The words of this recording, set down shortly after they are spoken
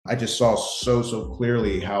I just saw so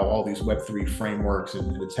clearly how all these Web3 frameworks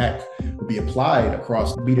and the tech would be applied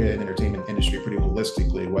across the media and entertainment industry pretty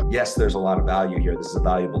holistically. Yes, there's a lot of value here. This is a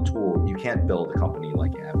valuable tool. You can't build a company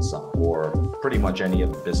like Amazon or pretty much any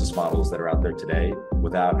of the business models that are out there today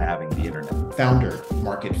without having the internet. Founder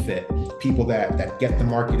market fit, people that get the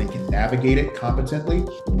market and can navigate it competently.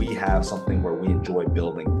 We have something where we enjoy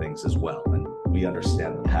building things as well, and we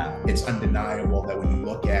understand the path. It's undeniable that when you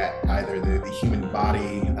look at either the human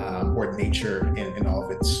body or nature in all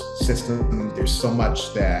of its systems, there's so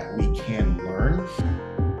much that we can learn.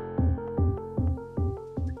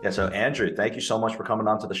 Yeah, so Andrew, thank you so much for coming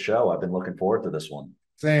on to the show. I've been looking forward to this one.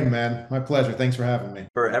 Same, man. My pleasure. Thanks for having me.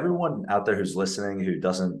 For everyone out there who's listening who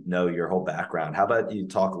doesn't know your whole background, how about you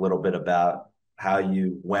talk a little bit about how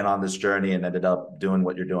you went on this journey and ended up doing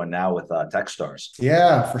what you're doing now with Techstars?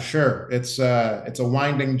 Yeah, for sure. It's a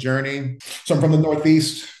winding journey. So I'm from the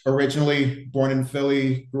Northeast originally, born in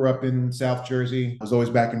Philly, grew up in South Jersey. I was always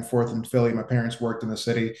back and forth in Philly. My parents worked in the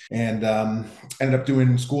city and ended up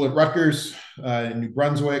doing school at Rutgers in New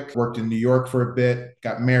Brunswick, worked in New York for a bit,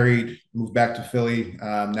 got married, moved back to Philly,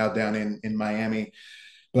 now down in Miami.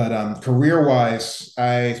 But career-wise,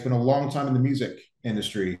 I spent a long time in the music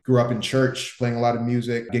industry. Grew up in church, playing a lot of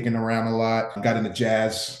music, gigging around a lot. Got into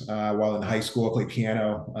jazz while in high school. I played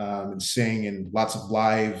piano and sing, and lots of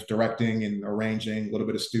live directing and arranging, a little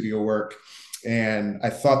bit of studio work. And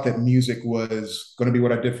I thought that music was going to be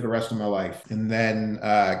what I did for the rest of my life. And then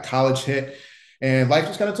college hit, and life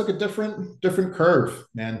just kind of took a different curve,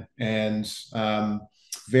 man. And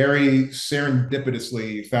very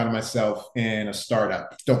serendipitously found myself in a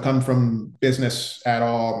startup. Don't come from business at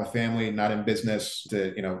all. My family not in business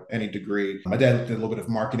to any degree. My dad did a little bit of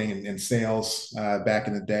marketing and sales back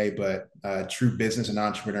in the day, but true business and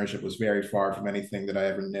entrepreneurship was very far from anything that I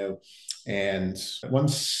ever knew. And one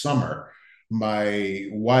summer, my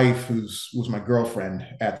wife, who was my girlfriend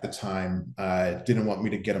at the time, didn't want me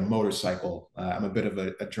to get a motorcycle. I'm a bit of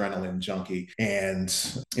an adrenaline junkie, and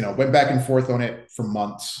went back and forth on it for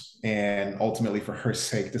months, and ultimately, for her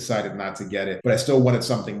sake, decided not to get it. But I still wanted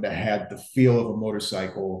something that had the feel of a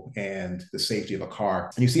motorcycle and the safety of a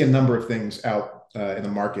car. And you see a number of things out in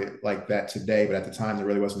the market like that today, but at the time, there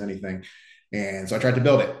really wasn't anything. And so I tried to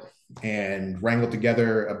build it and wrangled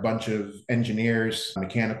together a bunch of engineers,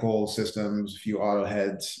 mechanical systems, a few auto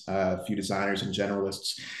heads, a few designers and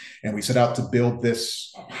generalists. And we set out to build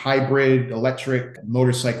this hybrid electric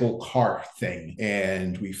motorcycle car thing.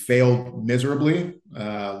 And we failed miserably.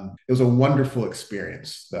 It was a wonderful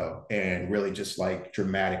experience, though, and really just like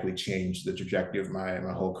dramatically changed the trajectory of my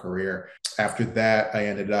whole career. After that, I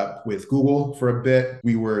ended up with Google for a bit.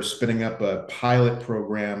 We were spinning up a pilot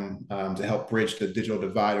program to help bridge the digital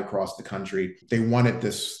divide across the country. They wanted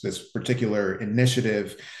this particular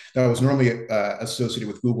initiative that was normally associated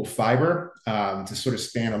with Google Fiber to sort of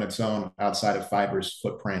stand on its own outside of Fiber's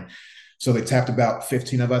footprint. So they tapped about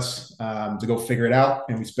 15 of us to go figure it out.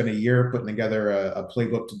 And we spent a year putting together a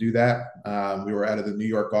playbook to do that. We were out of the New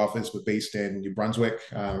York office, but based in New Brunswick,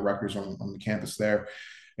 Rutgers on the campus there.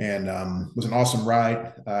 And it was an awesome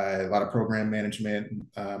ride, a lot of program management,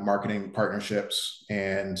 marketing partnerships,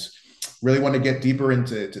 and really wanted to get deeper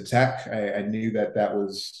into tech. I knew that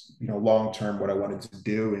was long-term what I wanted to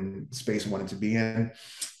do and the space I wanted to be in,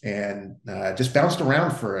 and just bounced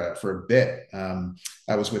around for a bit.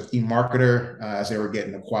 I was with eMarketer as they were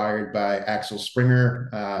getting acquired by Axel Springer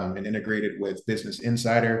and integrated with Business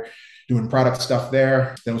Insider, doing product stuff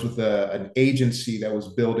there. Then was with an agency that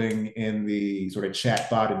was building in the sort of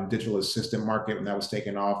chatbot and digital assistant market when that was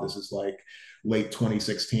taking off. This is like late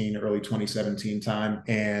 2016, early 2017 time.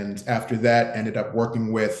 And after that, ended up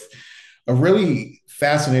working with a really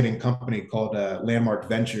fascinating company called Landmark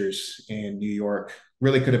Ventures in New York.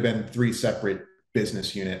 Really could have been three separate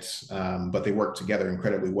business units, but they worked together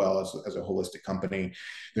incredibly well as a holistic company.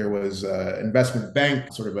 There was an investment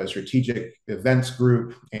bank, sort of a strategic events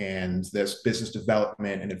group, and this business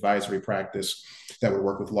development and advisory practice that would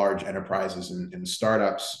work with large enterprises and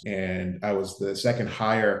startups. And I was the second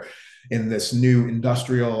hire in this new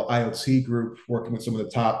industrial IoT group, working with some of the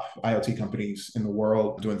top IoT companies in the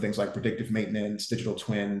world, doing things like predictive maintenance, digital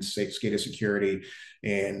twins, safe SCADA security,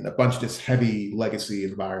 and a bunch of just heavy legacy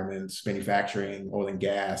environments, manufacturing, oil and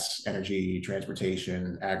gas, energy,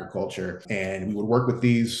 transportation, agriculture. And we would work with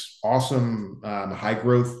these awesome high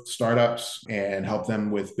growth startups and help them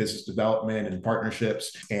with business development and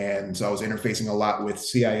partnerships. And so I was interfacing a lot with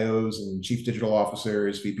CIOs and chief digital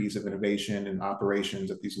officers, VPs of innovation and operations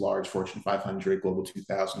at these large Fortune 500, Global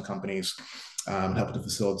 2000 companies. and helping to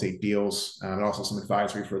facilitate deals, and also some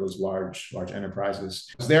advisory for those large enterprises.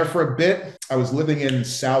 I was there for a bit. I was living in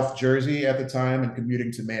South Jersey at the time and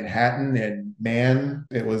commuting to Manhattan, and man,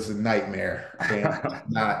 it was a nightmare and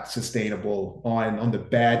not sustainable. On the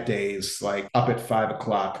bad days, like up at 5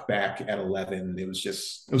 o'clock, back at 11, it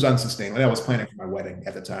was unsustainable. I was planning for my wedding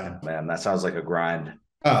at the time. Man, that sounds like a grind.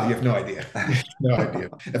 Oh, you have no idea. No idea.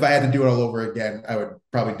 If I had to do it all over again, I would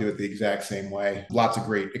probably do it the exact same way. Lots of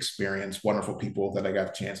great experience, wonderful people that I got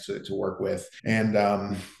a chance to work with, and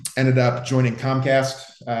ended up joining Comcast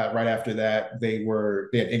right after that. They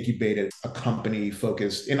had incubated a company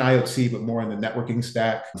focused in IoT, but more in the networking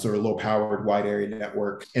stack, sort of low powered wide area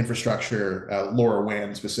network infrastructure.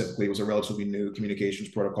 LoRaWAN specifically was a relatively new communications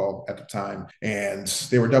protocol at the time, and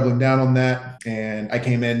they were doubling down on that. And I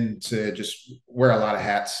came in to just wear a lot of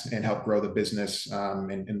hats and help grow the business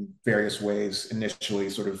in various ways. Initially,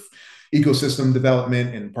 sort of ecosystem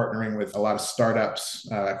development and partnering with a lot of startups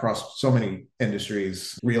across so many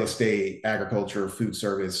industries: real estate, agriculture, food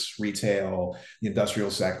service, retail, the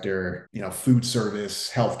industrial sector, food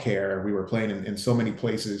service, healthcare. We were playing in so many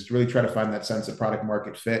places to really try to find that sense of product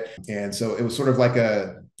market fit. And so it was sort of like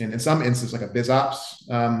in some instances, like a biz ops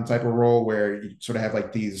type of role, where you sort of have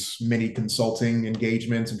like these mini consulting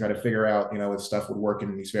engagements and try to figure out, if stuff would work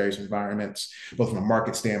in these various environments, both from a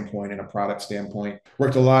market standpoint and a product standpoint.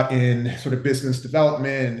 Worked a lot in sort of business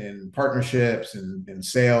development and partnerships and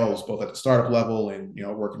sales, both at the startup level and,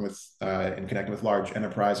 working with and connecting with large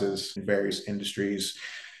enterprises in various industries.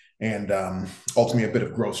 And ultimately a bit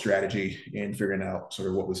of growth strategy in figuring out sort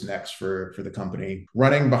of what was next for the company.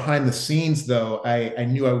 Running behind the scenes, though, I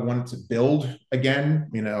knew I wanted to build again.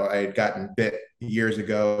 I had gotten bit years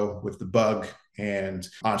ago with the bug, and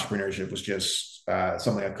entrepreneurship was just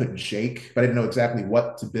something I couldn't shake, but I didn't know exactly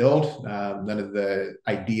what to build. None of the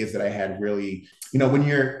ideas that I had really, when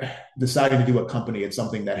you're deciding to do a company, it's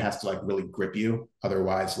something that has to like really grip you.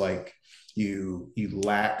 Otherwise, like you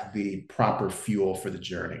lack the proper fuel for the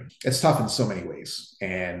journey. It's tough in so many ways.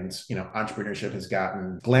 And, entrepreneurship has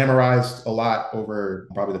gotten glamorized a lot over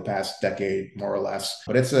probably the past decade, more or less,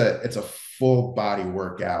 but it's a full body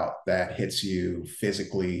workout that hits you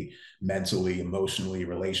physically, mentally, emotionally,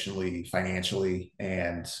 relationally, financially.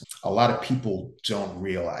 And a lot of people don't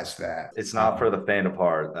realize that. It's not for the faint of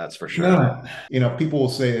heart, that's for sure. People will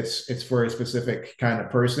say it's for a specific kind of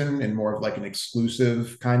person and more of like an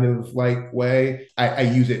exclusive kind of like way. I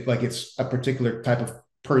use it like it's a particular type of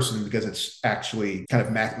person because it's actually kind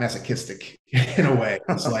of masochistic in a way.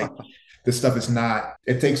 It's like this stuff is not,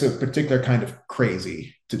 it takes a particular kind of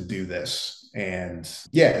crazy to do this. And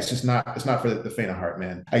yeah, it's not for the faint of heart,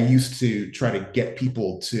 man. I used to try to get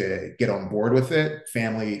people to get on board with it,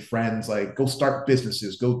 family, friends, like go start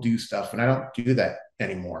businesses, go do stuff. And I don't do that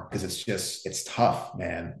anymore because it's tough,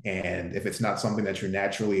 man. And if it's not something that you're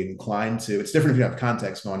naturally inclined to, it's different if you have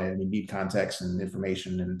context on it and you need context and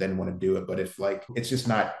information and then want to do it. But if like it's just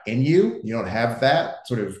not in you, you don't have that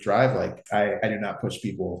sort of drive, like I do not push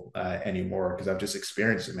people anymore because I've just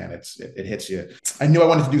experienced it, man. It hits you. I knew I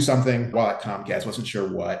wanted to do something while at Comcast, wasn't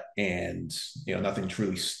sure what, and nothing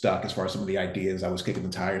truly stuck as far as some of the ideas I was kicking the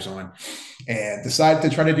tires on, and decided to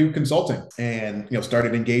try to do consulting, and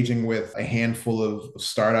started engaging with a handful of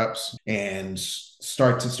startups and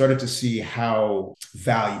started to see how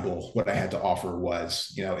valuable what I had to offer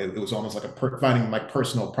was. It was almost like finding my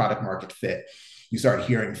personal product market fit. You start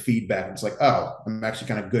hearing feedback. And it's like, oh, I'm actually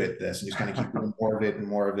kind of good at this. And you just kind of keep doing more of it and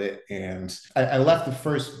more of it. And I left the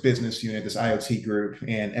first business unit, this IoT group,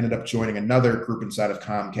 and ended up joining another group inside of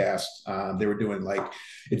Comcast. They were doing like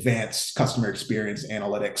advanced customer experience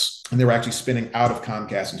analytics, and they were actually spinning out of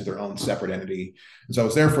Comcast into their own separate entity. And so I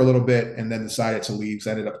was there for a little bit and then decided to leave.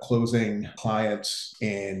 So I ended up closing clients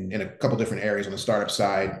in a couple different areas on the startup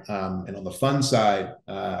side. And on the fund side,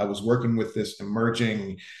 I was working with this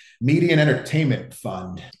emerging media and entertainment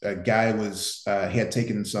fund. A guy he had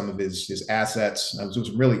taken some of his assets. It was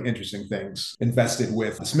some really interesting things. Invested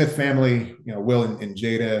with the Smith family, Will and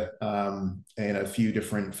Jada, and a few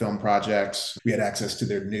different film projects. We had access to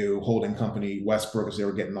their new holding company, Westbrook, as they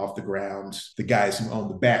were getting off the ground. The guys who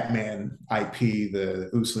owned the Batman IP,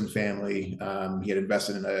 the Uslan family, he had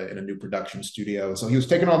invested in a new production studio. So he was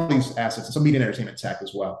taking all these assets, and some media and entertainment tech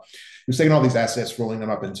as well. He was taking all these assets, rolling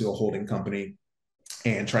them up into a holding company.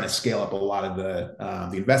 and trying to scale up a lot of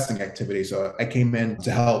the investing activity. So I came in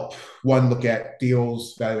to help one look at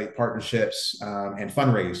deals, evaluate partnerships, and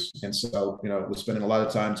fundraise. And so, was spending a lot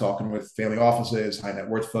of time talking with family offices, high net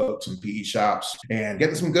worth folks, and PE shops, and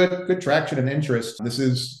getting some good traction and interest. This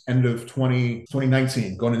is end of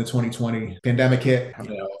 2019, going into 2020. Pandemic hit,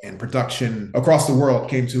 and production across the world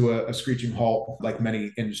came to a screeching halt, like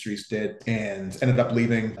many industries did, and ended up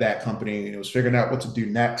leaving that company. Was figuring out what to do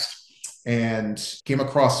next, and came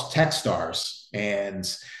across Techstars.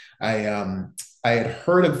 And I had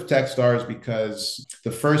heard of Techstars because the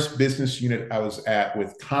first business unit I was at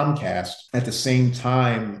with Comcast, at the same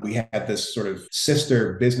time, we had this sort of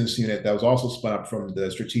sister business unit that was also spun up from the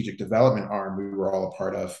strategic development arm we were all a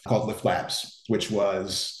part of, called Lift Labs, which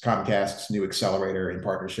was Comcast's new accelerator in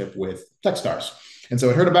partnership with Techstars. And so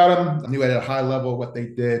I heard about them. I knew at a high level what they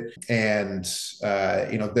did. And,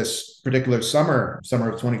 this particular summer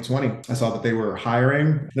of 2020, I saw that they were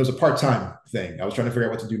hiring. It was a part-time thing. I was trying to figure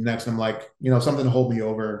out what to do next. I'm like, something to hold me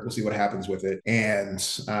over. We'll see what happens with it. And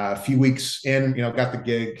a few weeks in, got the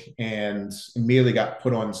gig and immediately got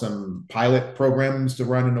put on some pilot programs to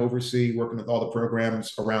run and oversee, working with all the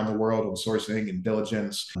programs around the world on sourcing and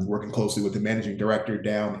diligence, and working closely with the managing director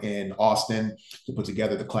down in Austin to put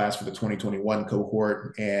together the class for the 2021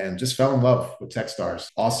 cohort, and just fell in love with Techstars.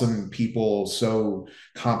 Awesome people, so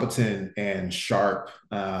competent and sharp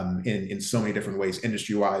in so many different ways,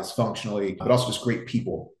 industry-wise, functionally, but also just great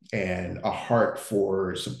people and a heart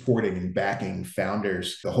for supporting and backing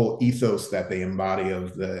founders. The whole ethos that they embody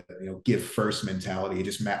of the give first mentality, it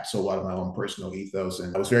just maps so well to my own personal ethos.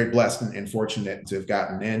 And I was very blessed and fortunate to have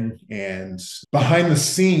gotten in. And behind the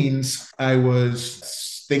scenes, I was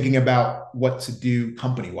thinking about what to do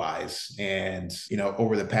company-wise. And,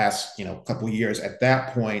 over the past, couple of years at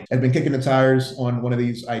that point, I'd been kicking the tires on one of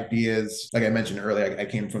these ideas. Like I mentioned earlier, I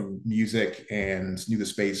came from music and knew the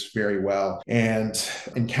space very well, and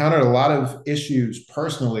encountered a lot of issues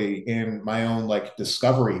personally in my own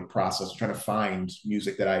discovery process, trying to find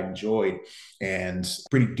music that I enjoyed, and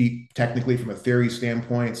pretty deep technically from a theory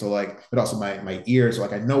standpoint. So but also my ears,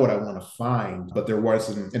 I know what I want to find, but there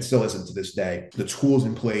wasn't, and still isn't to this day, the tools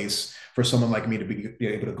in place for someone like me to be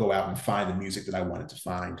able to go out and find the music that I wanted to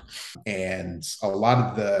find. And a lot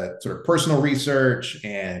of the sort of personal research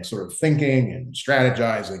and sort of thinking and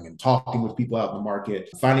strategizing and talking with people out in the market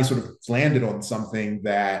finally sort of landed on something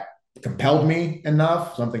that compelled me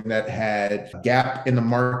enough, something that had a gap in the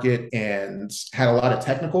market and had a lot of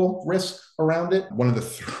technical risk around it. One of the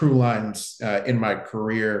through lines in my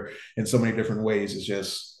career in so many different ways is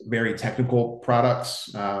just very technical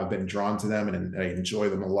products. I've been drawn to them and I enjoy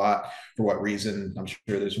them a lot. For what reason? I'm sure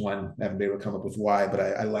there's one. I haven't been able to come up with why, but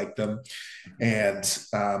I like them. And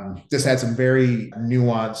this had some very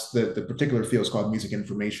nuanced, the particular field is called music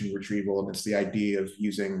information retrieval. And it's the idea of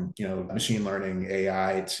using, machine learning,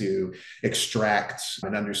 AI, to extract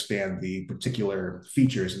and understand the particular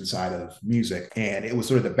features inside of music. And it was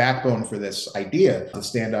sort of the backbone for this idea to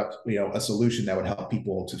stand up, a solution that would help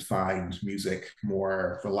people to find music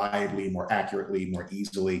more reliably, more accurately, more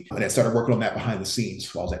easily. And I started working on that behind the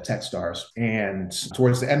scenes while I was at Techstars. And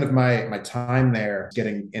towards the end of my time there,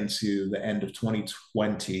 getting into the end of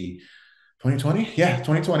 2020, 2020? Yeah,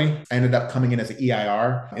 2020. I ended up coming in as an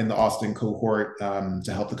EIR in the Austin cohort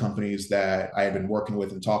to help the companies that I had been working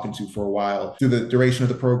with and talking to for a while through the duration of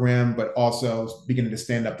the program, but also beginning to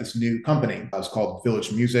stand up this new company. It was called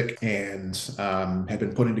Village Music, and had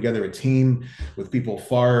been putting together a team with people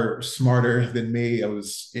far smarter than me. I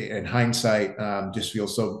was, in hindsight, just feel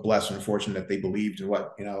so blessed and fortunate that they believed in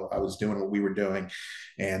what I was doing, what we were doing.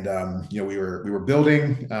 And we were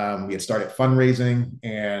building. We had started fundraising,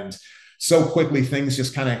 and so quickly things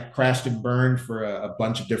just kind of crashed and burned for a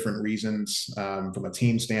bunch of different reasons, from a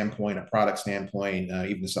team standpoint, a product standpoint,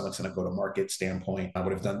 even to some extent a go-to-market standpoint. I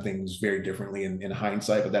would have done things very differently in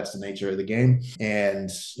hindsight, but that's the nature of the game.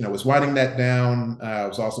 And was winding that down. I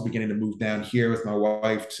was also beginning to move down here with my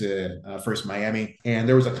wife to first Miami, and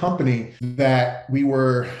there was a company that we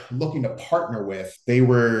were looking to partner with. They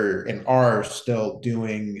were and are still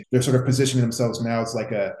doing, they're sort of positioning themselves now as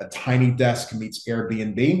like a tiny desk meets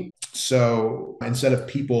Airbnb. So instead of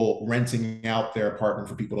people renting out their apartment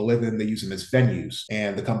for people to live in, they use them as venues.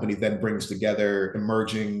 And the company then brings together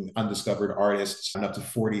emerging, undiscovered artists and up to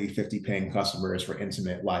 40, 50 paying customers for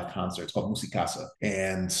intimate live concerts, called Musicasa.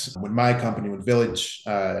 And when my company, when Village,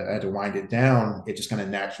 I had to wind it down, it just kind of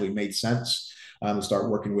naturally made sense. to start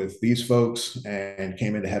working with these folks and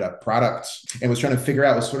came in to head up products and was trying to figure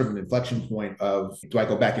out was sort of an inflection point of, do I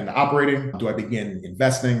go back into operating? Do I begin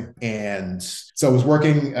investing? And so I was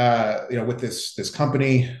working, with this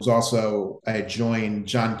company. It was also, I had joined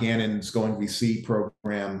John Gannon's Going VC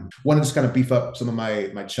program. Wanted to just kind of beef up some of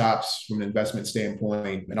my chops from an investment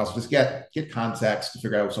standpoint, and also just get context to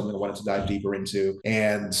figure out something I wanted to dive deeper into,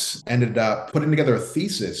 and ended up putting together a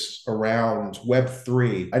thesis around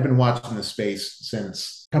Web3. I've been watching this space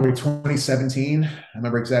since probably 2017. I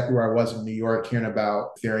remember exactly where I was in New York, hearing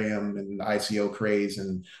about Ethereum and the ICO craze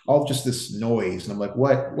and all just this noise. And I'm like,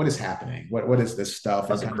 what is happening? What is this stuff?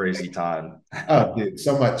 That's a And crazy time. oh, dude,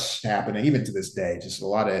 so much happening, even to this day. Just a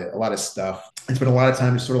lot of stuff. It's been a lot of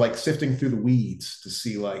time just sort of like sifting through the weeds to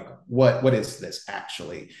see like what is this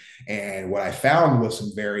actually. And what I found was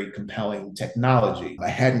some very compelling technology. I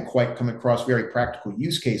hadn't quite come across very practical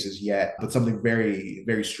use cases yet, but something very,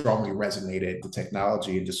 very strongly resonated with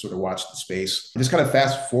technology, and just sort of watched the space. Just kind of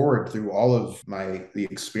fast forward through all of the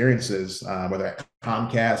experiences, whether at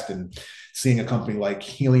Comcast and seeing a company like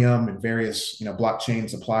Helium and various, blockchain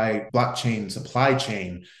supply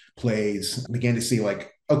chain plays, began to see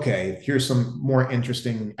like, okay, here's some more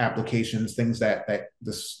interesting applications, things that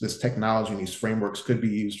this technology and these frameworks could be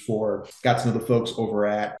used for. Got to know the folks over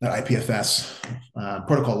at IPFS,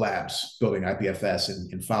 Protocol Labs, building IPFS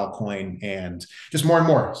and Filecoin, and just more and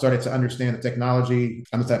more started to understand the technology.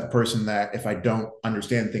 I'm the type of person that if I don't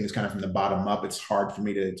understand things kind of from the bottom up, it's hard for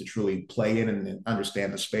me to truly play in and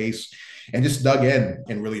understand the space. And just dug in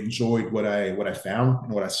and really enjoyed what I found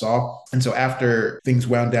and what I saw. And so after things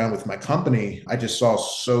wound down with my company, I just saw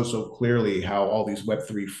so clearly how all these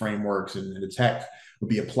Web3 frameworks and the tech would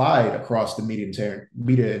be applied across the media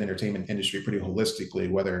and entertainment industry pretty holistically,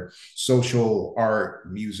 whether social,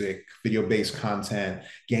 art, music, video-based content,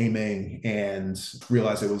 gaming, and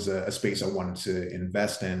realized it was a space I wanted to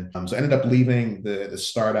invest in. So I ended up leaving the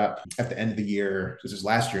startup at the end of the year. This is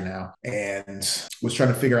last year now, and was trying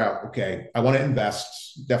to figure out, okay, I want to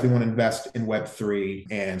definitely want to invest in Web3,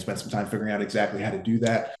 and spent some time figuring out exactly how to do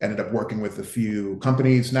that. Ended up working with a few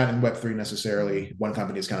companies, not in Web3 necessarily. One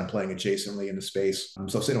company is kind of playing adjacently in the space.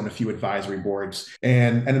 So I sit on a few advisory boards,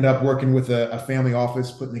 and ended up working with a family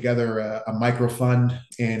office, putting together a micro fund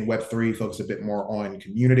in Web3, focused a bit more on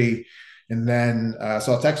community. And then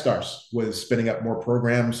saw Techstars was spinning up more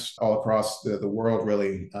programs all across the world,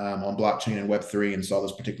 really, on blockchain and Web3, and saw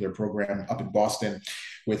this particular program up in Boston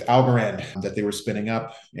with Algorand that they were spinning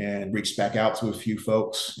up, and reached back out to a few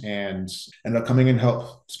folks and ended up coming in,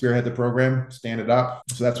 help spearhead the program, stand it up.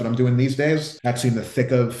 So that's what I'm doing these days. Actually in the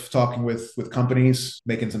thick of talking with companies,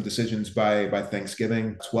 making some decisions by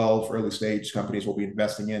Thanksgiving. 12 early stage companies we'll be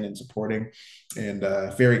investing in and supporting, and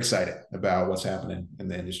very excited about what's happening in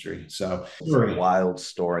the industry. So wild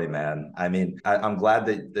story, man. I mean, I'm glad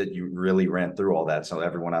that you really ran through all that, so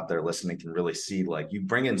everyone out there listening can really see, like, you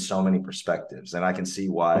bring in so many perspectives, and I can see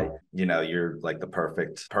why, you're like the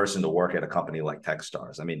perfect person to work at a company like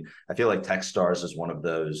Techstars. I mean, I feel like Techstars is one of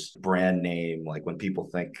those brand name, like when people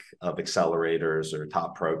think of accelerators or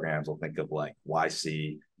top programs, they'll think of like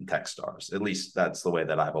YC and Techstars. At least that's the way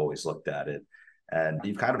that I've always looked at it. And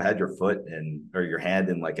you've kind of had your foot in, or your hand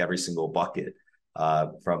in, like every single bucket,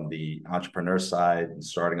 from the entrepreneur side and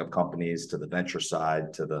starting up companies, to the venture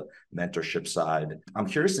side, to the mentorship side. I'm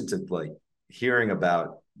curious into like hearing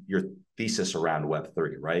about your thesis around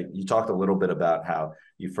Web3, right? You talked a little bit about how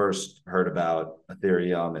you first heard about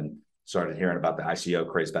Ethereum and started hearing about the ICO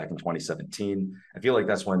craze back in 2017. I feel like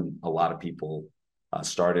that's when a lot of people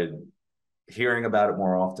started hearing about it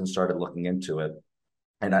more often, started looking into it.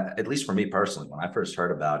 And at least for me personally, when I first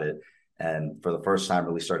heard about it, and for the first time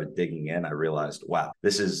really started digging in, I realized, wow,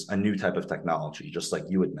 this is a new type of technology, just like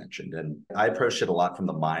you had mentioned. And I approached it a lot from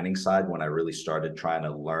the mining side when I really started trying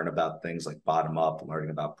to learn about things like bottom up,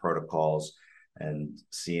 learning about protocols, and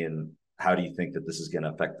seeing how do you think that this is going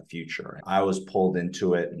to affect the future. I was pulled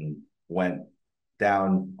into it and went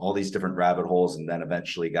down all these different rabbit holes, and then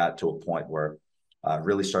eventually got to a point where I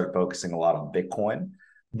really started focusing a lot on Bitcoin.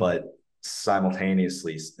 But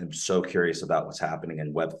simultaneously I'm so curious about what's happening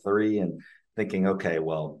in Web3, and thinking, okay,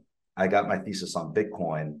 well, I got my thesis on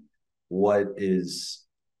Bitcoin. What is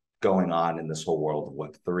going on in this whole world of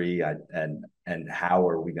Web3, and how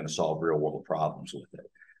are we going to solve real world problems with it?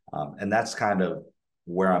 And that's kind of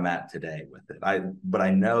where I'm at today with it. But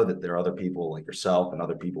I know that there are other people like yourself and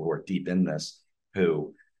other people who are deep in this,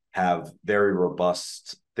 who have very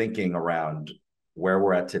robust thinking around where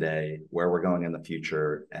we're at today, where we're going in the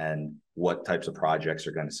future, and what types of projects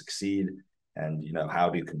are going to succeed, and how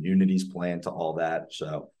do communities play into all that.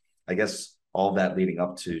 So I guess all that leading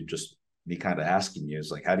up to just be kind of asking you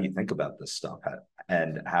is like, how do you think about this stuff?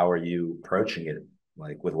 And how are you approaching it,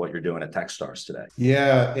 like with what you're doing at Techstars today?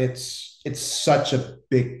 Yeah, it's such a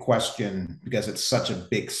big question because it's such a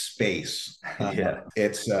big space. Yeah.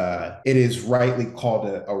 It is rightly called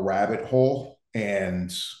a rabbit hole,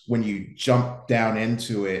 and when you jump down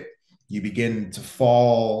into it, you begin to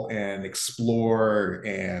fall and explore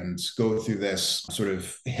and go through this sort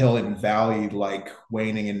of hill and valley like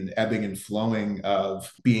waning and ebbing and flowing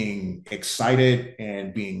of being excited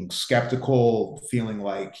and being skeptical, feeling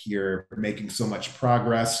like you're making so much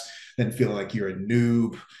progress, then feeling like you're a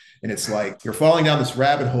noob. And it's like you're falling down this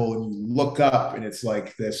rabbit hole and you look up and it's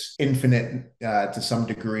like this infinite, to some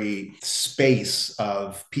degree, space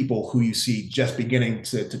of people who you see just beginning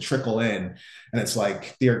to trickle in. And it's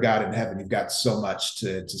like, dear God in heaven, you've got so much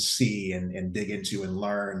to see and dig into and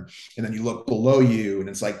learn. And then you look below you and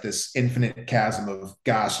it's like this infinite chasm of,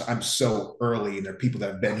 gosh, I'm so early. And there are people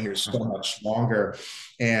that have been here so much longer.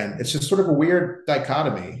 And it's just sort of a weird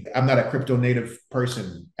dichotomy. I'm not a crypto native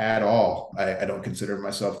person at all. I don't consider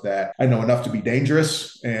myself that. I know enough to be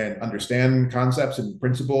dangerous and understand concepts and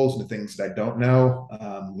principles and the things that I don't know,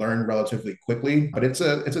 learn relatively quickly. But it's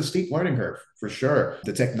a steep learning curve for sure.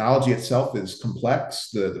 The technology itself is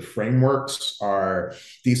complex. The frameworks are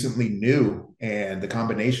decently new. And the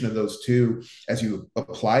combination of those two, as you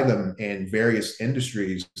apply them in various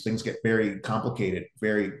industries, things get very complicated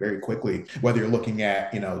very, very quickly. Whether you're looking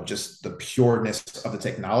at, just the pureness of the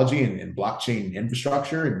technology and blockchain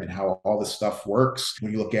infrastructure and how all this stuff works.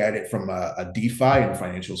 When you look at it from a DeFi and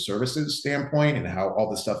financial services standpoint and how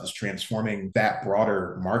all this stuff is transforming that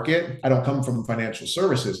broader market. I don't come from financial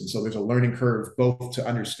services. And so there's a learning curve both to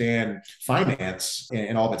understand finance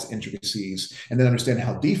and all of its intricacies, and then understand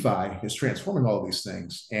how DeFi is transforming all of these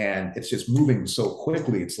things. And it's just moving so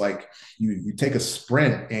quickly. It's like you take a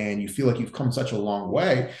sprint and you feel like you've come such a long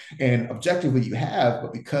way. And objectively you have,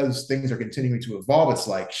 but because things are continuing to evolve, it's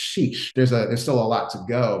like, sheesh, there's still a lot to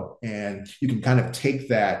go. And you can kind of take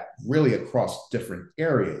that really across different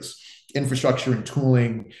areas: infrastructure and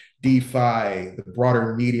tooling, DeFi, the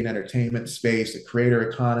broader media and entertainment space, the creator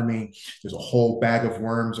economy. There's a whole bag of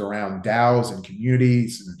worms around DAOs and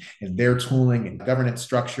communities and their tooling and governance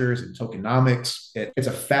structures and tokenomics. It's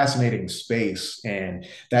a fascinating space. And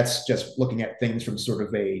that's just looking at things from sort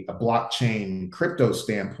of a blockchain crypto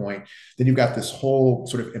standpoint. Then you've got this whole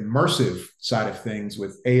sort of immersive side of things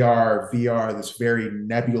with AR, VR, this very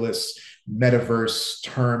nebulous metaverse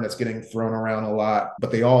term that's getting thrown around a lot,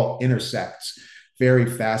 but they all intersect very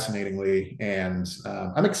fascinatingly. And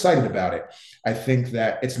I'm excited about it. I think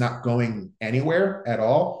that it's not going anywhere at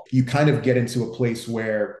all. You kind of get into a place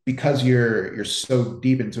where, because you're so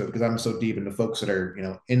deep into it, because I'm so deep into folks that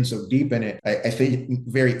are, in so deep in it, I think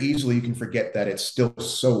very easily you can forget that it's still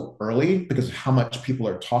so early because of how much people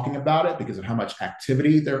are talking about it, because of how much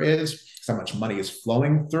activity there is, how much money is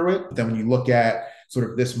flowing through it. But then when you look at sort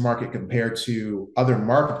of this market compared to other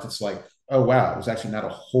markets, it's like, oh, wow, there's actually not a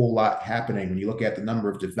whole lot happening. When you look at the number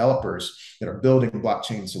of developers that are building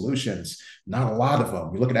blockchain solutions, not a lot of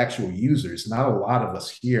them. You look at actual users, not a lot of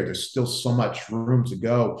us here. There's still so much room to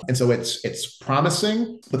go. And so it's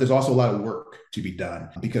promising, but there's also a lot of work to be done,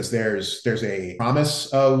 because there's a promise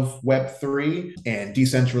of Web3 and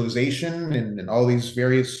decentralization and all these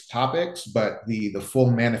various topics, but the full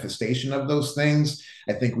manifestation of those things,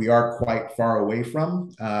 I think we are quite far away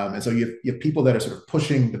from. And so you have people that are sort of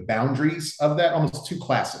pushing the boundaries of that, almost two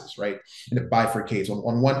classes, right? And it bifurcates.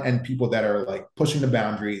 On one end, people that are like pushing the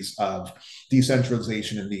boundaries of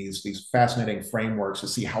decentralization and these fascinating frameworks to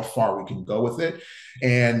see how far we can go with it.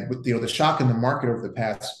 And with the shock in the market over the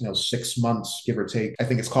past 6 months, give or take, I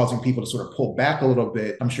think it's causing people to sort of pull back a little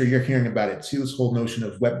bit. I'm sure you're hearing about it too, this whole notion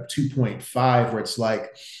of Web 2.5, where it's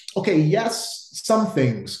like, okay, yes, some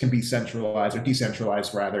things can be centralized or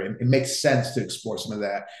decentralized rather. It makes sense to explore some of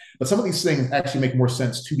that. But some of these things actually make more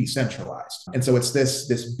sense to be centralized. And so it's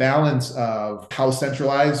this balance of how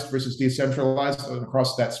centralized versus decentralized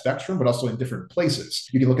across that spectrum, but also in different places.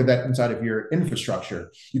 You can look at that inside of your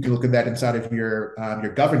infrastructure. You can look at that inside of your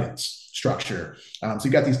governance structure. So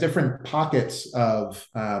you've got these different pockets of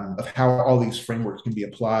how all these frameworks can be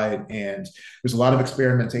applied. And there's a lot of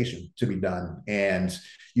experimentation to be done. And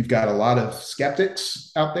you've got a lot of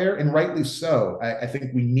skeptics out there, and rightly so. I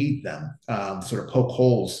think we need them to sort of poke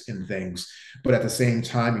holes in things. But at the same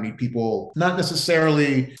time, you need people, not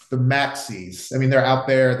necessarily the maxis. I mean, they're out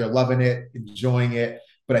there, they're loving it, enjoying it.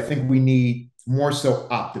 But I think we need more so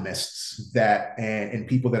optimists and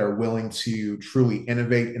people that are willing to truly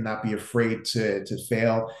innovate and not be afraid to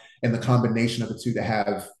fail and the combination of the two to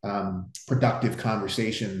have productive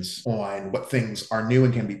conversations on what things are new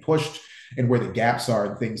and can be pushed and where the gaps are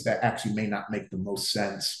and things that actually may not make the most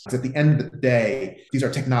sense. Because at the end of the day, these are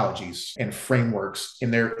technologies and frameworks,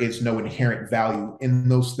 and there is no inherent value in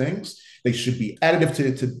those things. They should be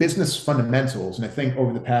additive to business fundamentals. And I think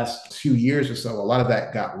over the past 2 years or so, a lot of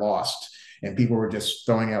that got lost. And people were just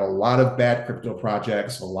throwing out a lot of bad crypto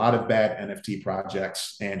projects, a lot of bad NFT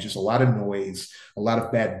projects, and just a lot of noise, a lot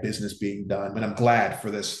of bad business being done. And I'm glad for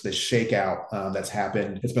this shakeout that's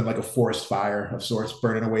happened. It's been like a forest fire of sorts,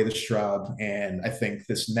 burning away the shrub. And I think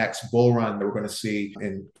this next bull run that we're going to see,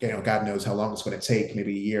 and God knows how long it's going to take,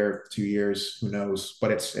 maybe a year, 2 years, who knows? But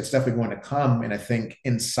it's definitely going to come. And I think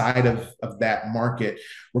inside of that market,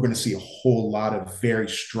 we're going to see a whole lot of very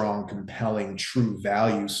strong, compelling, true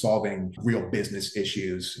value solving real business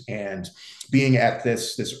issues. And being at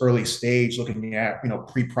this early stage, looking at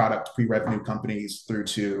pre-product, pre-revenue companies through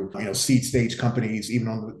to seed stage companies, even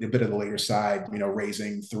on a bit of the later side,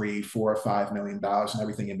 raising $3, $4, or $5 million and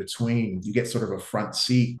everything in between, you get sort of a front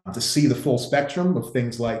seat to see the full spectrum of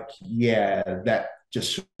things like, yeah, that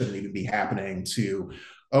just shouldn't even be happening, to,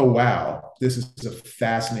 oh, wow, this is a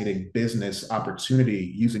fascinating business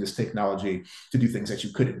opportunity using this technology to do things that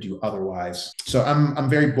you couldn't do otherwise. So I'm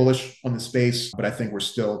very bullish on the space, but I think we're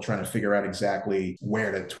still trying to figure out exactly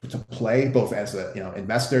where to play, both as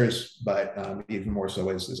investors, but even more so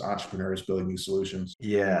as entrepreneurs building new solutions.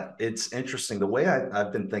 Yeah, it's interesting. The way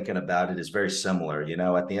I've been thinking about it is very similar.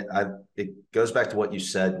 It goes back to what you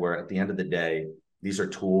said, where at the end of the day, these are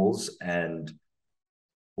tools, and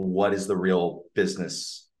what is the real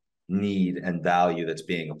business need and value that's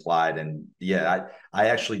being applied. And yeah, I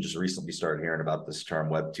actually just recently started hearing about this term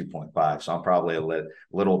Web 2.5. So I'm probably a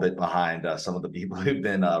little bit behind some of the people who've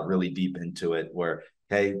been really deep into it, where,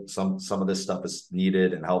 hey, some of this stuff is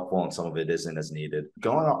needed and helpful, and some of it isn't as needed.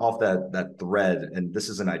 Going off that thread, and this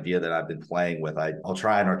is an idea that I've been playing with. I'll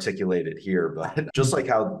try and articulate it here, but just like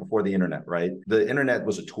how before the internet, right? The internet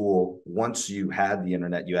was a tool. Once you had the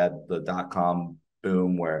internet, you had the .com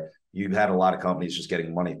boom, where you had a lot of companies just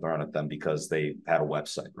getting money thrown at them because they had a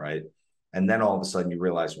website, right? And then all of a sudden you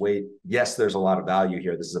realize, wait, yes, there's a lot of value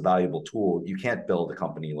here. This is a valuable tool. You can't build a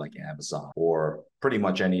company like Amazon or pretty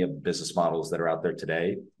much any of the business models that are out there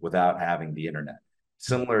today without having the internet.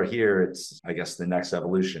 Similar here, it's, I guess, the next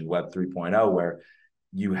evolution, Web 3.0, where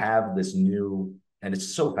you have this new, and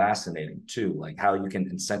it's so fascinating too, like how you can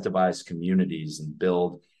incentivize communities and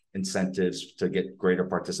build incentives to get greater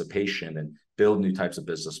participation and build new types of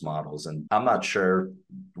business models. And I'm not sure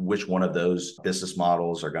which one of those business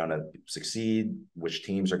models are going to succeed, which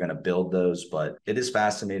teams are going to build those, but it is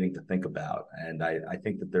fascinating to think about. And I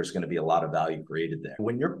think that there's going to be a lot of value created there.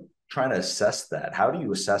 When you're trying to assess that, how do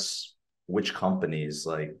you assess which companies,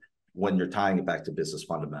 like when you're tying it back to business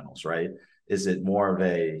fundamentals, right? Is it more of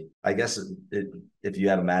a, I guess, if you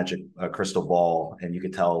had a crystal ball and you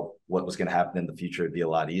could tell what was going to happen in the future, it'd be a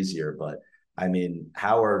lot easier. But I mean,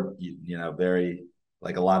 how are very,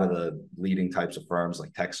 like a lot of the leading types of firms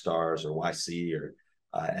like Techstars or YC or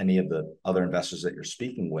any of the other investors that you're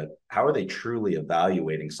speaking with, how are they truly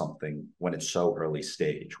evaluating something when it's so early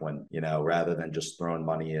stage, when, rather than just throwing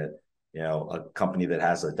money at, a company that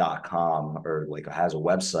has a .com or like has a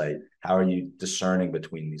website? How are you discerning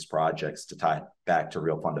between these projects to tie it back to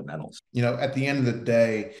real fundamentals? At the end of the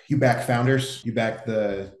day, you back founders, you back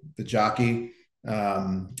the jockey,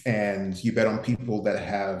 and you bet on people that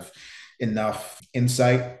have enough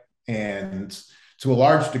insight and, to a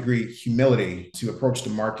large degree, humility to approach the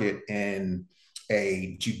market in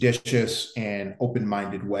a judicious and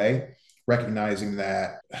open-minded way, recognizing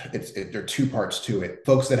that there are two parts to it.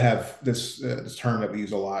 Folks that have this term that we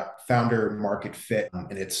use a lot, founder market fit,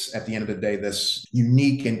 and it's, at the end of the day, this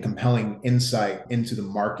unique and compelling insight into the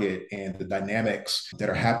market and the dynamics that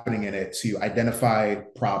are happening in it to identify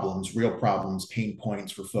problems, real problems, pain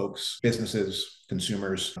points for folks, businesses,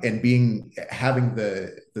 consumers, and having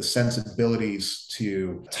the sensibilities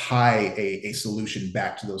to tie a solution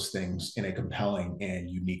back to those things in a compelling and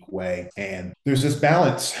unique way. And there's this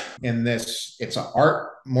balance in this. It's an art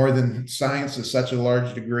more than science to such a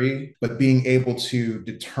large degree, but being able to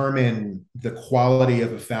determine the quality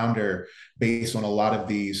of a founder based on a lot of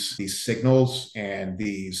these signals and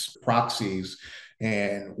these proxies.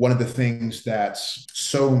 And one of the things that's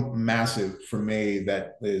so massive for me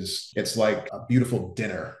it's like a beautiful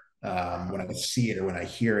dinner when I see it or when I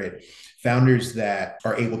hear it. Founders that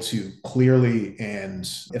are able to clearly and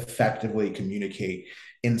effectively communicate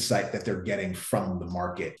insight that they're getting from the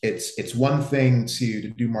market. It's one thing to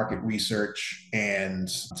do market research and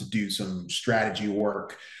to do some strategy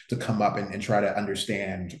work to come up and try to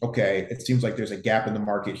understand, okay, it seems like there's a gap in the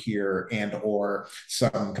market here and or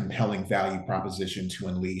some compelling value proposition to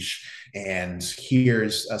unleash, and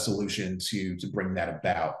here's a solution to bring that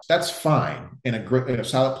about. That's fine and a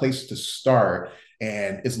solid place to start,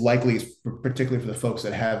 and is likely, particularly for the folks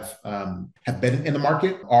that have been in the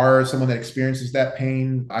market, are someone that experiences that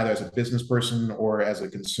pain either as a business person or as a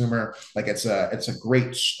consumer. Like it's a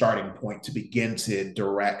great starting point to begin to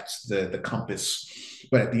direct the compass.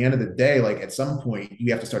 But at the end of the day, like at some point,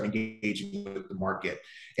 you have to start engaging with the market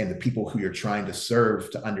and the people who you're trying to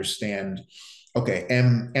serve to understand, okay,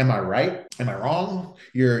 am I right? Am I wrong?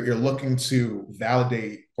 You're looking to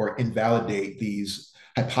validate or invalidate these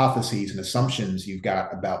hypotheses and assumptions you've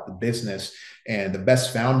got about the business. And the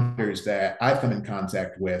best founders that I've come in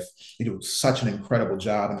contact with, they do such an incredible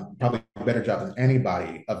job, and probably a better job than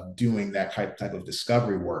anybody, of doing that type of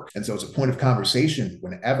discovery work. And so it's a point of conversation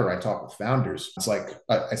whenever I talk with founders. It's like,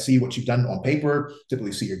 I see what you've done on paper,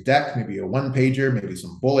 typically see your deck, maybe a one pager, maybe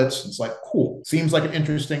some bullets. It's like, cool. Seems like an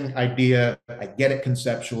interesting idea. I get it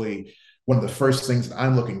conceptually. One of the first things that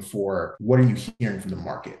I'm looking for, what are you hearing from the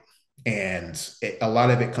market? And a lot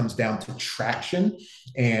of it comes down to traction,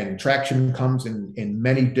 and traction comes in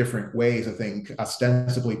many different ways. I think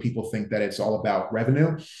ostensibly people think that it's all about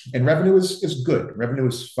revenue, and revenue is good. Revenue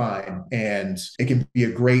is fine. And it can be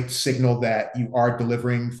a great signal that you are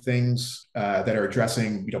delivering things that are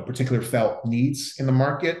addressing, particular felt needs in the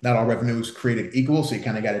market. Not all revenue is created equal. So you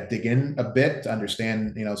kind of got to dig in a bit to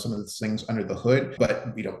understand, some of the things under the hood. But,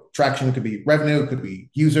 traction could be revenue, could be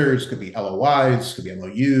users, could be LOIs, could be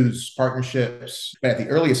MOUs, partnerships. But at the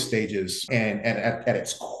earliest stages and at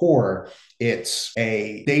its core, it's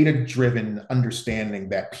a data-driven understanding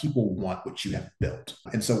that people want what you have built.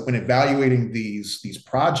 And so when evaluating these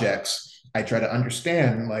projects, I try to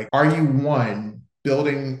understand, like, are you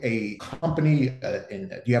building a company and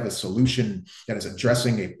do you have a solution that is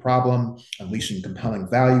addressing a problem, unleashing compelling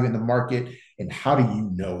value in the market? And how do you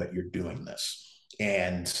know that you're doing this?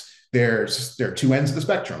 And there are two ends of the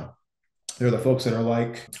spectrum. There are the folks that are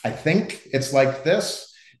like, I think it's like this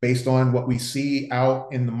based on what we see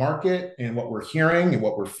out in the market and what we're hearing and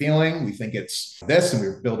what we're feeling. We think it's this, and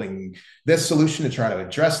we're building this solution to try to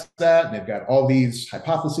address that. And they've got all these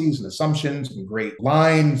hypotheses and assumptions and great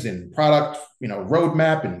lines and product,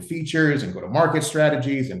 roadmap and features and go-to-market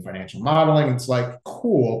strategies and financial modeling. It's like,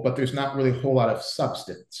 cool, but there's not really a whole lot of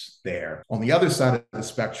substance there. On the other side of the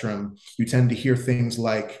spectrum, you tend to hear things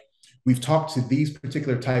like, we've talked to these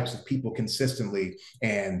particular types of people consistently,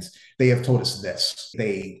 and they have told us this.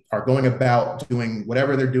 They are going about doing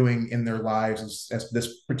whatever they're doing in their lives as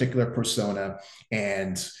this particular persona.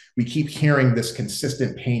 And we keep hearing this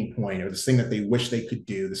consistent pain point, or this thing that they wish they could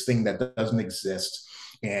do, this thing that doesn't exist.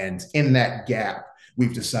 And in that gap,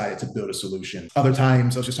 we've decided to build a solution. Other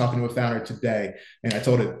times, I was just talking to a founder today, and I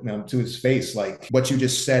told it to his face, like, what you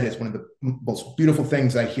just said is one of the most beautiful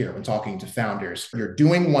things I hear when talking to founders. You're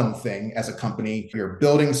doing one thing as a company, you're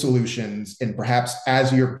building solutions, and perhaps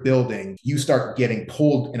as you're building, you start getting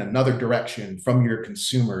pulled in another direction from your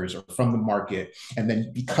consumers or from the market. And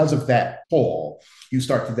then because of that pull, you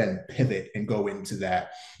start to then pivot and go into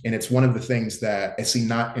that. And it's one of the things that I see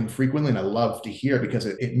not infrequently, and I love to hear, because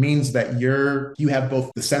it means that you have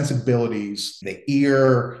both the sensibilities, the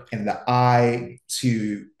ear and the eye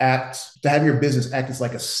to have your business act as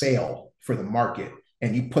like a sail for the market.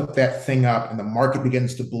 And you put that thing up and the market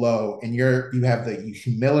begins to blow, and you have the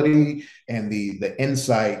humility and the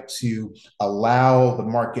insight to allow the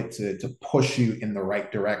market to push you in the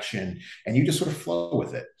right direction, and you just sort of flow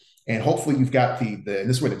with it. And hopefully you've got and this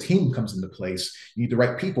is where the team comes into place. You need the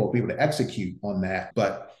right people to be able to execute on that.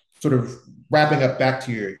 But sort of wrapping up back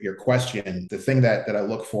to your question, the thing that I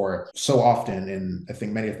look for so often, and I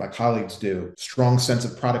think many of my colleagues do, strong sense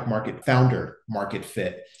of product founder market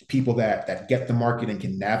fit, people that get the market and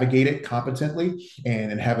can navigate it competently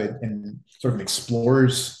and have it in sort of an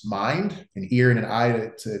explorer's mind, an ear and an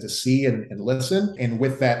eye to see and listen. And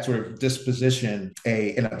with that sort of disposition,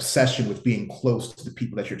 an obsession with being close to the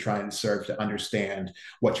people that you're trying to serve, to understand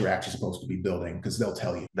what you're actually supposed to be building, because they'll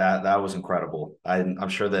tell you. That was incredible. I'm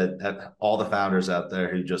sure that all the founders out there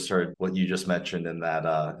who just heard what you just mentioned in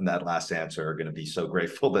that last answer are going to be so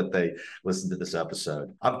grateful that they listened to this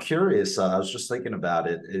episode. I'm curious. I was just just thinking about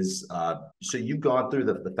it is, so you've gone through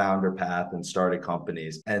the founder path and started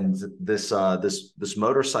companies, and this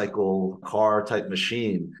motorcycle car type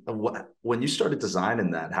machine. When you started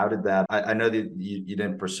designing that, how did that? I know that you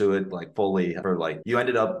didn't pursue it like fully, or like you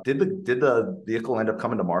ended up. Did the vehicle end up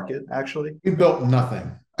coming to market actually? We built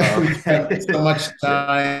nothing. We spent Okay. so much Yeah.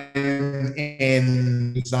 time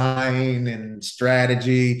in design and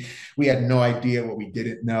strategy. We had no idea what we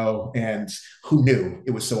didn't know, and who knew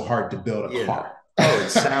it was so hard to build a Yeah. car. Oh, it But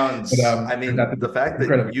sounds, I turned out mean, to be the fact that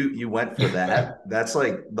incredible. you went for that, that's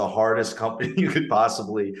like the hardest company you could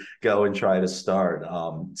possibly go and try to start.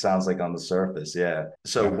 Sounds like on the surface, yeah.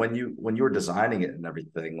 So Yeah. when you were designing it and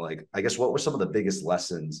everything, like I guess what were some of the biggest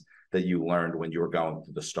lessons that you learned when you were going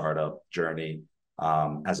through the startup journey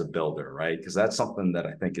as a builder, right? Because that's something that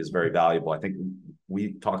I think is very valuable. I think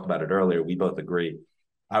we talked about it earlier. We both agree.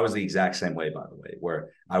 I was the exact same way, by the way,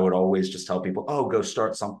 where I would always just tell people, "Oh, go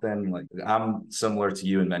start something." Like I'm similar to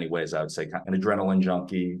you in many ways. I would say an adrenaline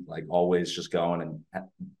junkie, like always just going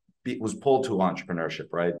and was pulled to entrepreneurship,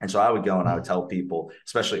 right? And so I would go and I would tell people,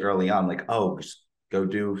 especially early on, like, "Oh, just go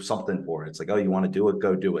do something for it." It's like, "Oh, you want to do it?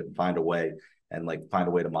 Go do it and find a way." And like find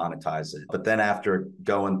a way to monetize it. But then after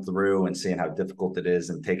going through and seeing how difficult it is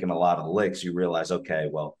and taking a lot of licks, you realize, okay,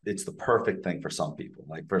 well, it's the perfect thing for some people.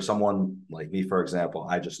 Like for someone like me, for example,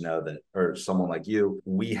 I just know that, or someone like you,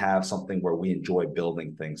 we have something where we enjoy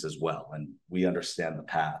building things as well. And we understand the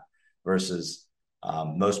path versus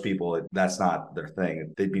most people, that's not their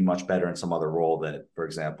thing. They'd be much better in some other role that, for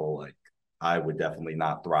example, like I would definitely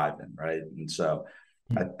not thrive in, right? And so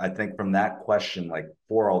I think from that question, like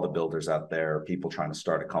for all the builders out there, people trying to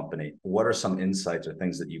start a company, what are some insights or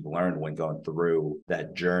things that you've learned when going through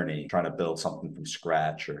that journey, trying to build something from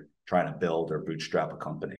scratch or trying to build or bootstrap a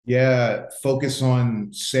company? Yeah, focus on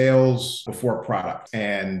sales before product.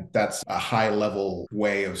 And that's a high level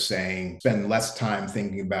way of saying spend less time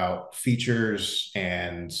thinking about features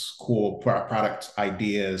and cool product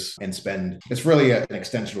ideas and spend, it's really an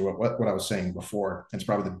extension of what I was saying before. It's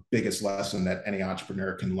probably the biggest lesson that any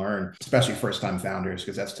entrepreneur can learn, especially first time founders,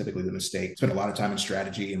 because that's typically the mistake. Spend a lot of time in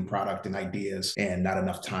strategy and product and ideas and not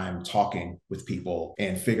enough time talking with people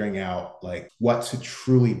and figuring out like what to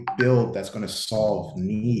truly build that's going to solve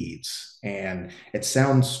needs. And it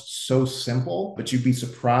sounds so simple, but you'd be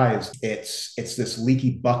surprised. It's this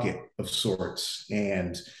leaky bucket of sorts.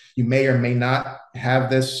 And you may or may not have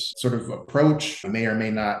this sort of approach. You may or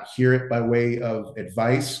may not hear it by way of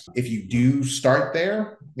advice. If you do start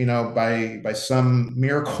there, by some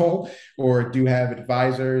miracle, or do have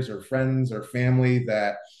advisors or friends or family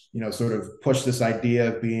that sort of push this idea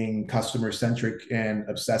of being customer centric and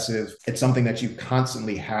obsessive. It's something that you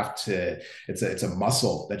constantly have to, it's a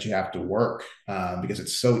muscle that you have to work because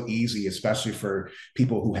it's so easy, especially for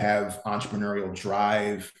people who have entrepreneurial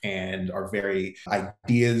drive and are very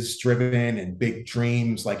ideas driven and big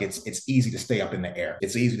dreams. Like it's easy to stay up in the air.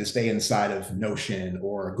 It's easy to stay inside of Notion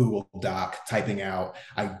or Google Doc, typing out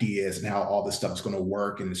ideas and how all this stuff is going to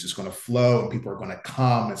work and it's just going to flow and people are going to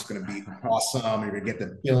come. And it's going to be awesome. You're going to get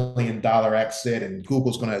the $1 billion exit and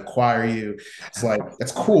Google's going to acquire you. It's like,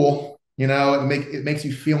 that's cool. It makes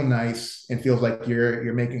you feel nice and feels like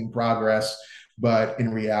you're making progress. But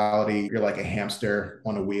in reality, you're like a hamster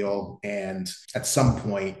on a wheel. And at some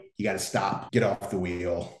point, you got to stop, get off the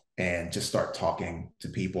wheel, and just start talking to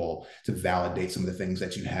people to validate some of the things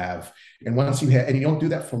that you have. And once you have, and you don't do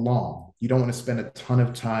that for long, you don't want to spend a ton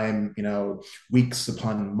of time, weeks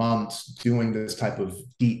upon months doing this type of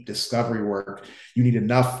deep discovery work. You need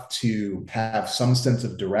enough to have some sense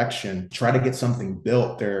of direction, try to get something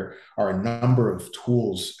built. There are a number of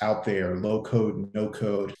tools out there, low code, no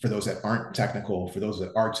code, for those that aren't technical. For those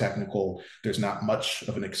that are technical, there's not much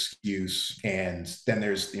of an excuse. And then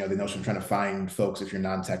there's, the notion of trying to find folks if you're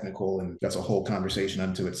non-technical, and that's a whole conversation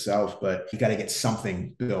unto itself, but you got to get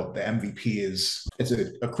something built. The MVP it's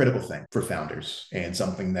a critical thing for founders and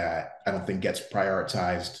something that I don't think gets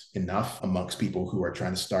prioritized enough amongst people who are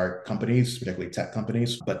trying to start companies, particularly tech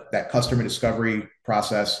companies. But that customer discovery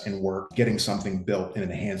process and work, getting something built in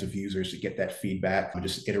the hands of users to get that feedback and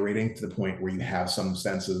just iterating to the point where you have some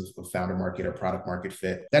sense of founder market or product market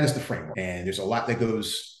fit. That is the framework. And there's a lot that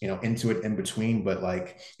goes, into it in between, but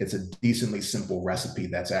like it's a decently simple recipe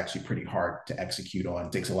that's actually pretty hard to execute on.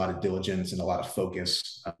 It takes a lot of diligence and a lot of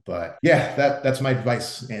focus. But yeah, that's my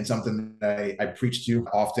advice and something that I preach to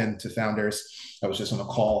often to founders. I was just on a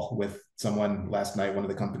call with someone last night, one of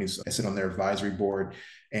the companies I sit on their advisory board,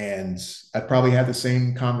 and I probably had the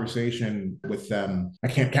same conversation with them. I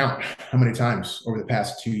can't count how many times over the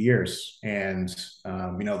past 2 years. And,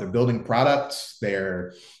 they're building products,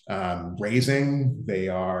 they're raising, they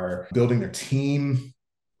are building their team.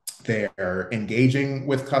 They're engaging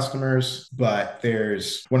with customers, but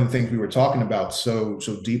there's one of the things we were talking about so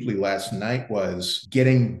deeply last night was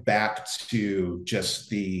getting back to just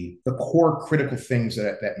the core critical things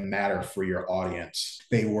that matter for your audience.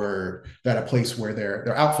 They're at a place where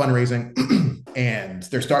they're out fundraising and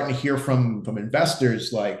they're starting to hear from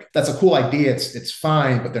investors like that's a cool idea, it's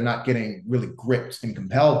fine, but they're not getting really gripped and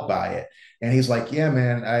compelled by it. And he's like, yeah,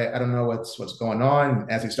 man, I don't know what's going on.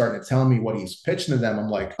 And as he's starting to tell me what he's pitching to them, I'm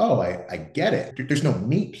like, oh, I get it. There's no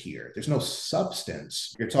meat here. There's no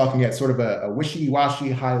substance. You're talking at sort of a wishy-washy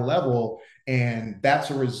high level. And that's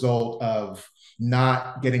a result of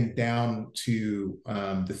not getting down to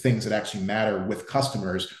the things that actually matter with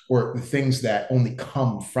customers, or the things that only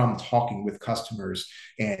come from talking with customers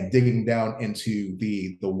and digging down into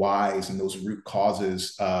the whys and those root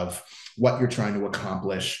causes of what you're trying to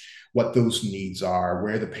accomplish, what those needs are,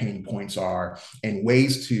 where the pain points are, and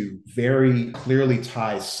ways to very clearly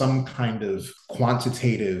tie some kind of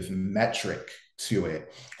quantitative metric to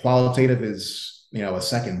it. Qualitative is, a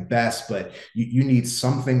second best, but you need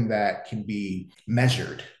something that can be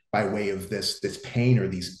measured by way of this pain or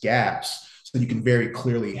these gaps, so you can very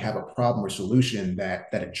clearly have a problem or solution that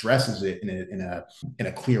addresses it in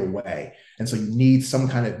a clear way. And so you need some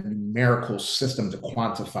kind of numerical system to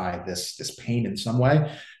quantify this pain in some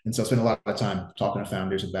way. And so I spend a lot of time talking to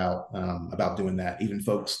founders about doing that. Even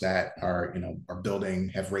folks that are building,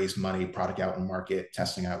 have raised money, product out in market,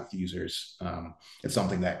 testing out with users. It's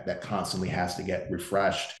something that constantly has to get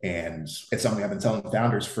refreshed, and it's something I've been telling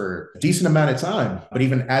founders for a decent amount of time. But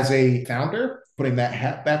even as a founder, putting that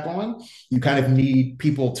hat back on, you kind of need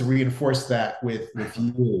people to reinforce that with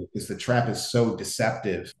you, because the trap is so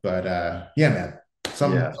deceptive. But yeah, man,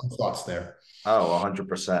 Yeah. some thoughts there. Oh,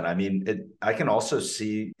 100%. I mean, I can also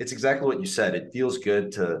see it's exactly what you said. It feels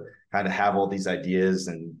good to kind of have all these ideas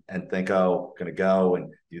and think, oh, going to go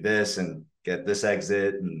and do this and get this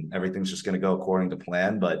exit and everything's just going to go according to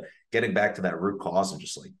plan. But getting back to that root cause of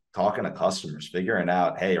just like talking to customers, figuring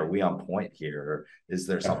out, hey, are we on point here? Or is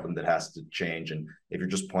there something that has to change? And if you're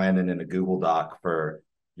just planning in a Google Doc for,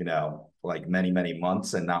 like many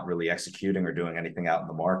months and not really executing or doing anything out in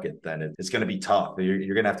the market, then it's going to be tough.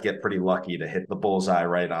 You're going to have to get pretty lucky to hit the bullseye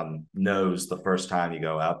right on nose the first time you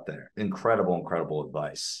go out there. Incredible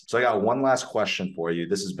advice. So I got one last question for you.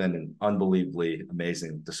 This has been an unbelievably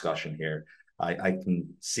amazing discussion here. I can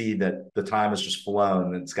see that the time has just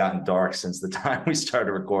flown and it's gotten dark since the time we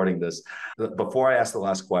started recording this. Before I ask the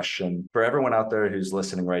last question, for everyone out there who's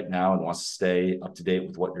listening right now and wants to stay up to date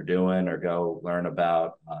with what you're doing or go learn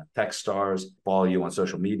about Techstars, follow you on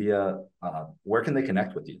social media, where can they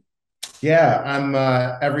connect with you? Yeah, I'm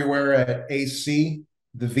everywhere at AC,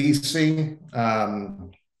 the VC,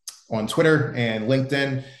 on Twitter and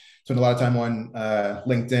LinkedIn. Spend a lot of time on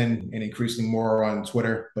LinkedIn and increasingly more on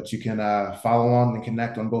Twitter, but you can follow on and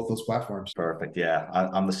connect on both those platforms. Perfect. Yeah,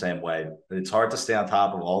 I'm the same way. It's hard to stay on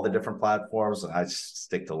top of all the different platforms, and I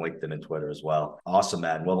stick to LinkedIn and Twitter as well. Awesome,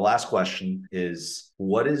 man. Well, the last question is,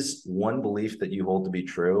 what is one belief that you hold to be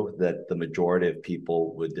true that the majority of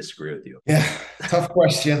people would disagree with you? Yeah, tough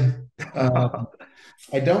question.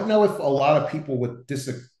 I don't know if a lot of people would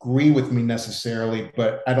disagree with me necessarily,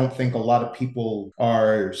 but I don't think a lot of people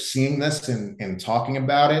are seeing this and talking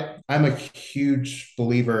about it. I'm a huge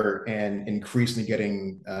believer in increasingly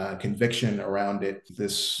getting conviction around it,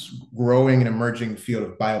 this growing and emerging field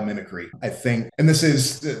of biomimicry. I think, and this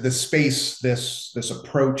is the space, this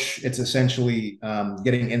approach, it's essentially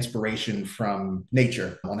getting inspiration from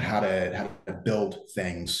nature on how to build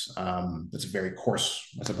things. That's a very coarse,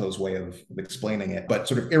 I suppose, way of explaining it. But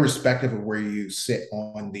sort of irrespective of where you sit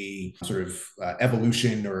on the sort of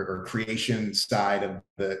evolution or creation side of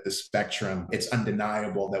the spectrum, it's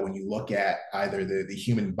undeniable that when you look at either the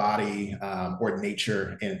human body or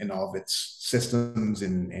nature in all of its systems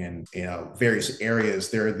and various areas,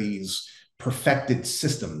 there are these perfected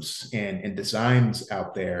systems and designs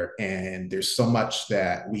out there. And there's so much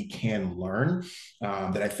that we can learn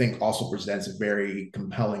that I think also presents a very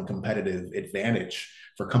compelling competitive advantage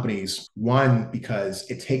for companies. One, because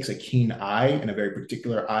it takes a keen eye and a very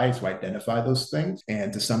particular eye to identify those things,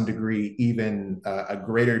 and to some degree, even a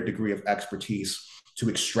greater degree of expertise to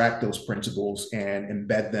extract those principles and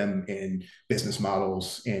embed them in business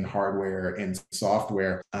models, in hardware, in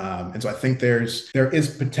software. And so I think there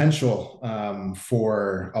is potential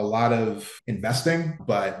for a lot of investing,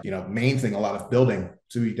 but main thing, a lot of building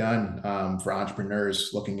to be done for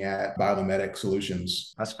entrepreneurs looking at biomimetic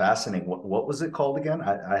solutions. That's fascinating. What was it called again?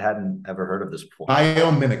 I hadn't ever heard of this before.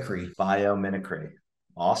 Biomimicry. Biomimicry.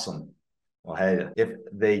 Awesome. Well, hey, if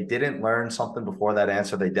they didn't learn something before that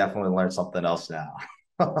answer, they definitely learned something else now.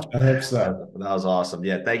 I hope so. That was awesome.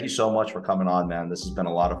 Yeah, thank you so much for coming on, man. This has been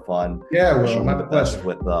a lot of fun. Yeah, Wish you Will, all my the best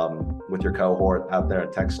pleasure. with your cohort out there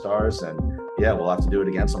at TechStars, and yeah, we'll have to do it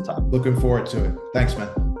again sometime. Looking forward to it. Thanks,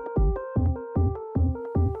 man.